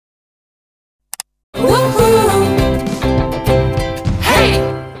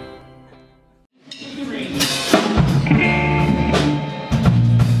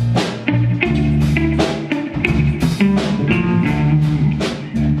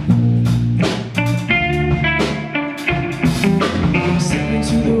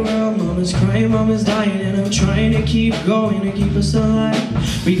Mama's dying and I'm trying to keep going to keep us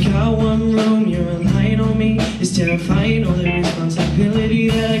alive. We got one room, you're relying on me. It's terrifying, all the responsibility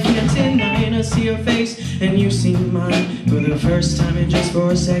that I can't deny. And I see your face and you see mine for the first time, and just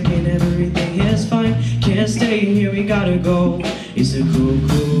for a second everything is fine. Can't stay here, we gotta go. It's a cool,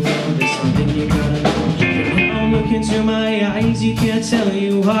 cool world, there's something you gotta know. Look into my eyes, you can't tell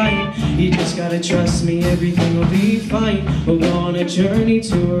you why. You just gotta trust me, everything will be fine. We'll go on a journey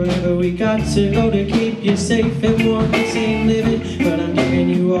to wherever we got to go to keep you safe and warm. This ain't living, but I'm giving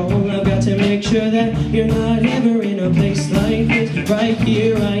you all. I've got to make sure that you're not ever in a place like this. Right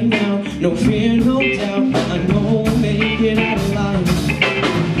here, right now, no fear, no doubt. I know we'll make it out alive.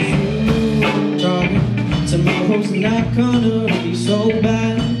 Ooh, darling, tomorrow's not gonna be so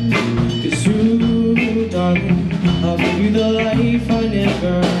bad. 'Cause you, darling, I'll give you the life I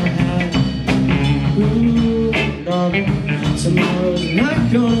never had. Ooh, darling, tomorrow's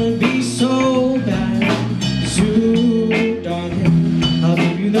not gonna be so bad. 'Cause you, darling, I'll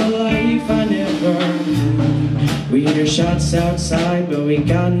give you the life I never had. We hear shots outside, but we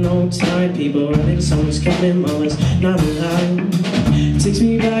got no time. People running, someone's coming, mama's not alive. Takes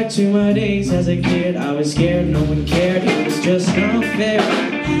me back to my days as a kid. I was scared, no one cared, it was just not fair.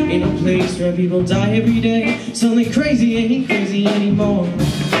 In a place where people die every day, something crazy ain't crazy anymore.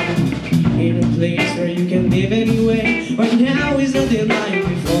 In a place where you can live anyway, right now is nothing like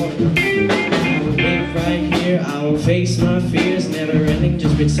before. I will live right here, I will face my fears, never ending,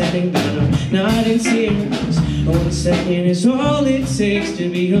 just pretending that I'm not in tears. 1 second is all it takes to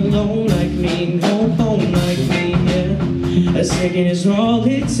be alone like me, no home like me, yeah. A second is all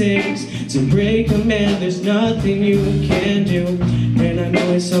it takes to break a man, there's nothing you can do. And I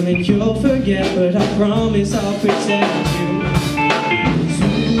know it's something you'll forget, but I promise I'll protect you.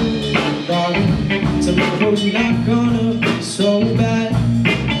 Ooh, darling, tomorrow's not gonna be so bad.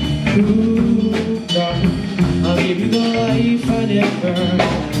 Ooh, darling, I'll give you the life I never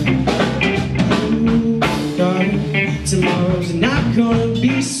had. Ooh, darling, tomorrow's not gonna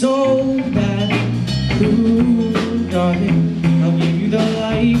be so bad. Ooh, darling, I'll give you the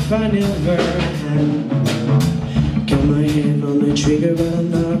life I never had. Got my hand on the trigger, but I'm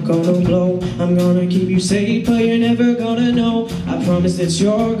not gonna blow. I'm gonna keep you safe, but you're never gonna know. I promise that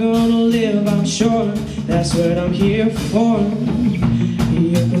you're gonna live, I'm sure. That's what I'm here for.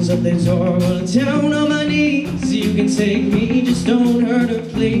 He opens up the door, well, I'm down on my knees. You can take me, just don't hurt her,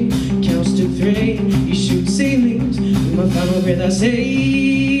 please. Counts to 3, you shoot ceilings. With my final breath I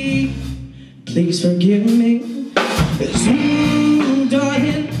say, please forgive me. 'Cause you,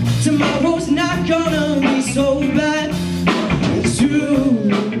 darling, tomorrow's not gonna be so bad. 'Cause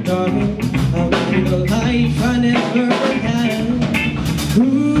you, darling, I'll give you the life I never had.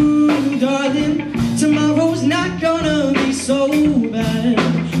 Ooh, darling, tomorrow's not gonna be so bad.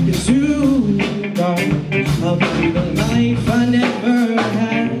 'Cause you, darling, I'll give you the life I never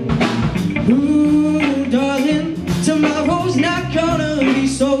had. Ooh, darling, tomorrow's not gonna be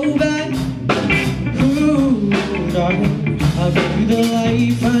so bad. Darling, I'll give you the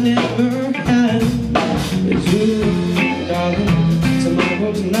life I never had. It's you, darling,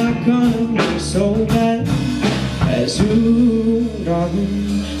 tomorrow's not gonna be so bad. As you,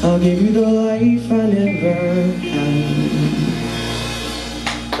 darling, I'll give you the life I never had.